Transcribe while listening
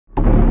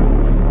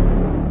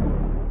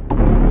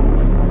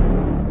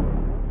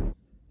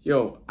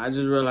Yo, I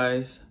just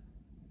realized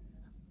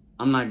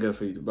I'm not good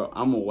for YouTube, bro.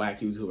 I'm a whack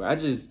YouTuber. I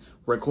just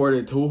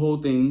recorded 2 whole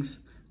things,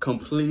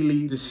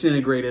 completely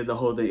disintegrated the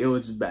whole thing. It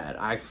was just bad.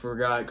 I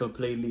forgot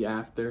completely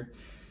after.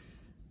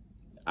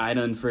 I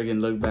done friggin'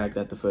 look back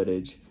at the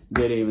footage.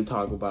 Didn't even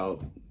talk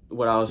about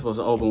what I was supposed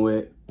to open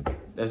with.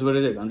 That's what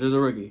it is. I'm just a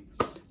rookie.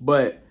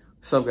 But,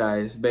 what's up,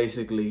 guys?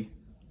 Basically,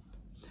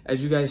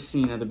 as you guys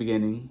seen at the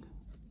beginning,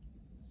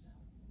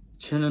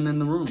 chilling in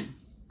the room.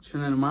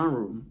 Chilling in my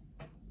room.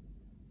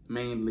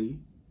 Mainly.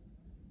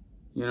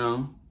 You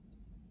know?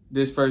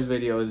 This first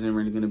video isn't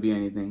really going to be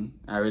anything.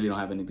 I really don't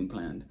have anything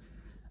planned.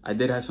 I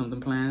did have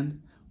something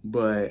planned,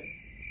 but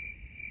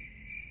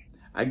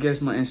I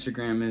guess my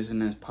Instagram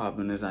isn't as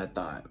popping as I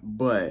thought.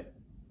 But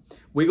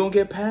we gonna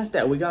get past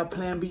that. We got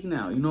plan B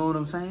now. You know what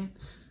I'm saying?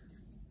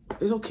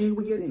 It's okay.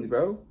 We getting it,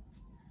 bro.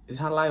 It's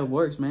how life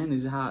works, man.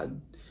 It's how...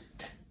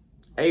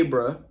 Hey,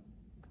 bro.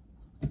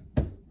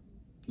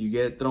 You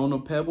get thrown a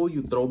pebble,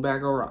 you throw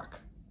back a rock.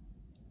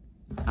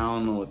 I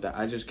don't know what that...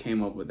 I just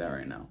came up with that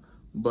right now.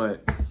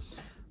 But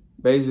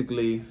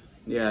basically,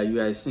 yeah, you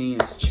guys seen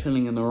it's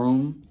chilling in the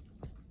room.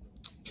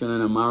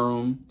 Chilling in my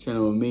room.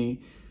 Chilling with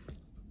me.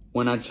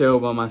 When I chill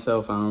by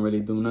myself, I don't really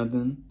do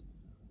nothing.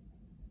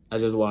 I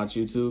just watch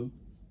YouTube.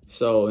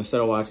 So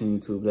instead of watching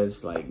YouTube,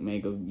 let's like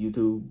make a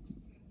YouTube.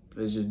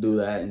 Let's just do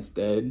that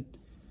instead.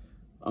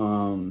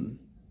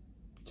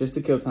 Just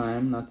to kill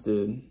time, not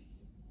to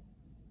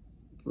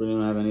really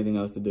don't have anything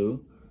else to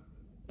do.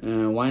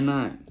 And why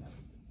not?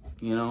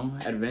 You know,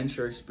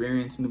 adventure,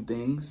 experience new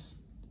things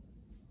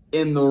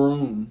in the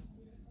room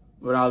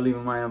without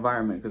leaving my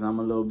environment, because I'm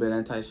a little bit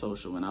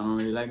antisocial and I don't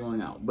really like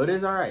going out. But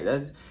it's all right.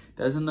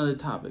 That's another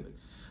topic.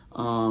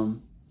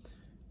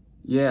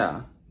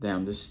 Yeah.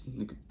 Damn, this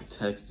nigga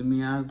texted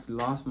me. I've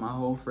lost my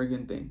whole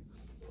friggin' thing.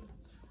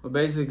 But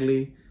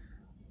basically,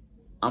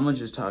 I'm gonna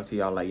just talk to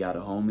y'all like y'all the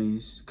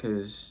homies,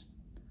 because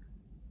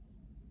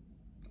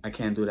I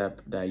can't do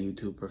that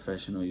YouTube,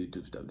 professional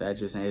YouTube stuff. That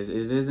just ain't,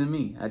 it isn't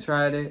me. I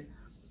tried it.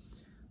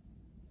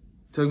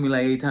 Took me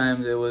like 8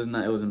 times. It was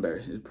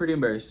embarrassing. It's pretty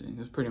embarrassing. It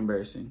was pretty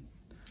embarrassing.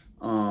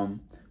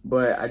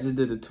 But I just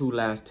did the 2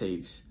 last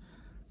takes.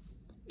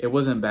 It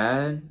wasn't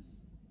bad.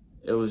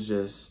 It was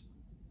just,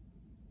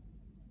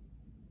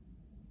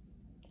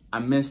 I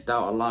missed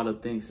out a lot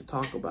of things to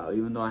talk about,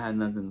 even though I had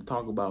nothing to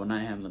talk about and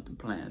I had nothing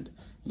planned.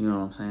 You know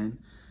what I'm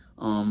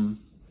saying?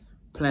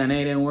 Plan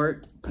A didn't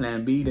work.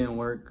 Plan B didn't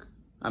work.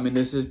 I mean,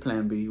 this is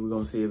plan B. We're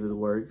gonna see if it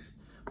works.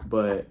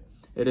 But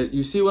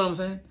you see what I'm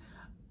saying?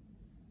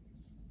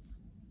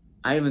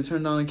 I even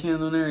turned on the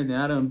candle and everything.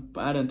 I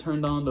done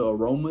turned on the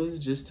aromas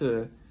just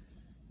to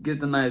get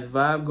the nice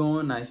vibe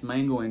going, nice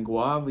mango and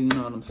guava, you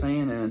know what I'm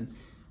saying? And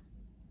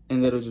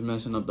ended up just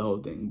messing up the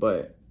whole thing.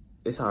 But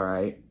it's all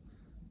right.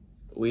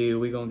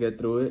 We gonna get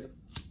through it.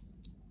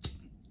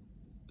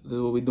 This is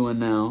what we doing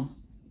now.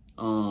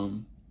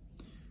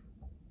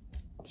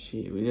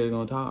 Shit, we just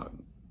gonna talk.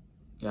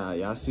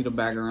 Y'all see the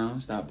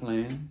background. Stop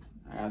playing.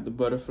 I got the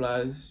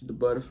butterflies.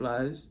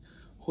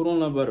 Who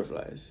don't love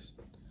butterflies?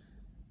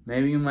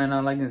 Maybe you might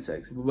not like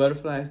insects, but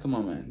butterflies, come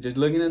on, man. Just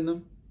looking at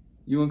them,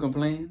 you won't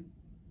complain.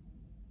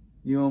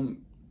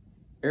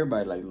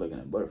 Everybody like looking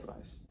at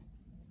butterflies.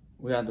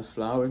 We got the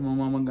flowers my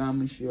mama got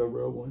me. She a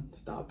real one.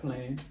 Stop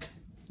playing.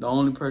 The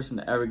only person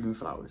to ever give me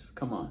flowers.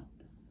 Come on.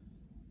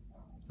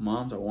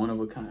 Moms are one of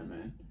a kind,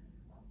 man.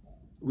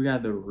 We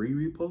got the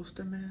Riri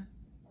poster, man.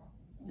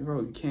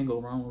 Bro, you can't go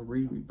wrong with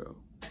Riri, bro.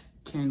 You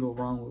can't go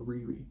wrong with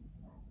Riri.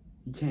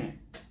 You can't.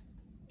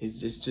 It's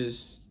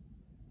just...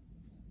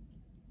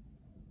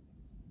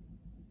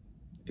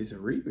 It's a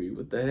Riri.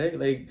 What the heck?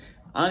 Like,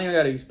 I don't even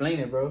gotta explain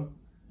it, bro.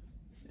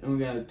 And we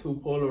got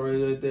 2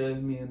 Polaroids right there. It's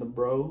me and the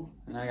bro.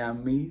 And I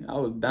got me. I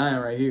was dying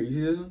right here. You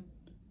see this one?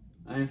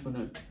 I ain't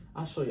finna...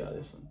 I'll show y'all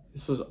this one.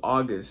 This was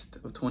August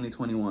of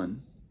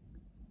 2021.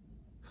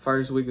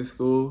 First week of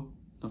school.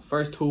 The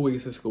first 2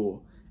 weeks of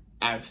school.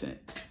 Absent.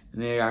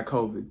 And then I got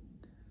COVID.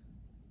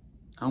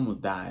 I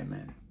almost died,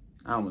 man.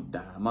 I almost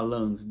died. My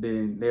lungs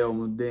they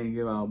almost didn't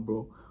give out,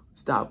 bro.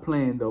 Stop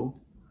playing, though.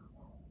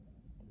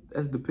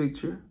 That's the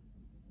picture.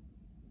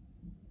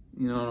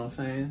 You know what I'm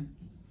saying?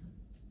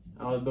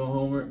 I was doing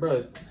homework.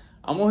 Bro,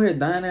 I'm over here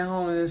dying at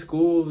home and in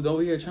school.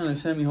 Over here trying to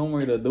send me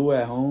homework to do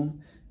at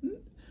home.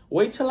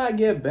 Wait till I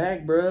get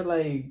back, bro.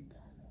 Like,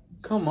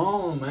 come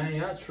on, man.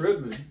 Y'all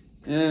tripping.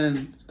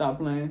 And stop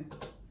playing.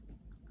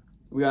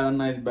 We got a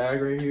nice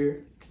bag right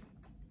here.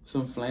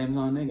 Some flames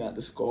on it. Got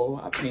the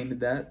skull. I painted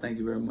that. Thank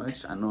you very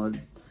much. I know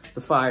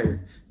the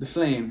fire. The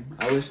flame.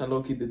 I wish I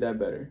low-key did that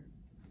better.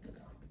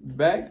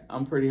 Bag,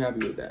 I'm pretty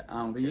happy with that.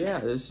 But yeah,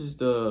 this is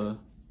the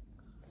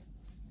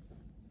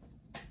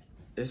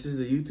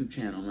YouTube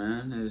channel,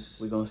 man.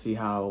 We're gonna see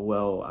how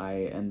well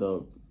I end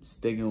up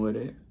sticking with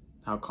it.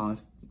 How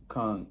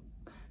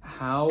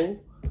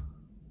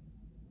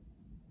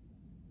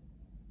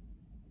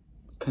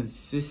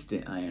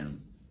consistent I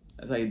am.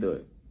 That's how you do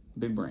it.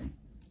 Big brain.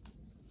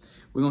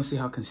 We're gonna see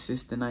how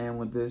consistent I am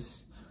with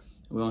this.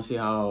 We're gonna see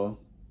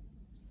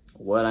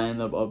what I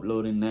end up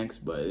uploading next.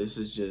 But this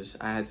is just,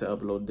 I had to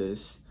upload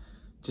this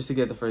just to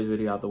get the first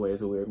video out the way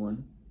is a weird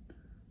one.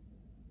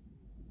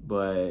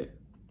 But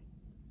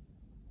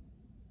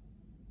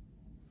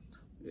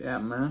yeah,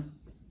 man,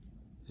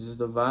 this is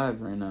the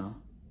vibe right now.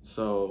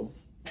 So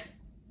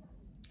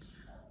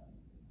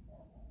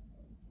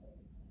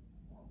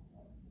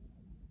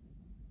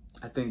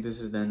I think this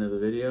is the end of the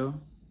video.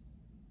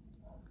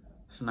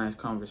 It's a nice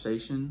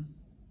conversation.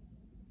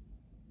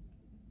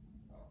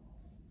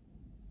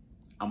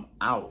 I'm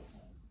out.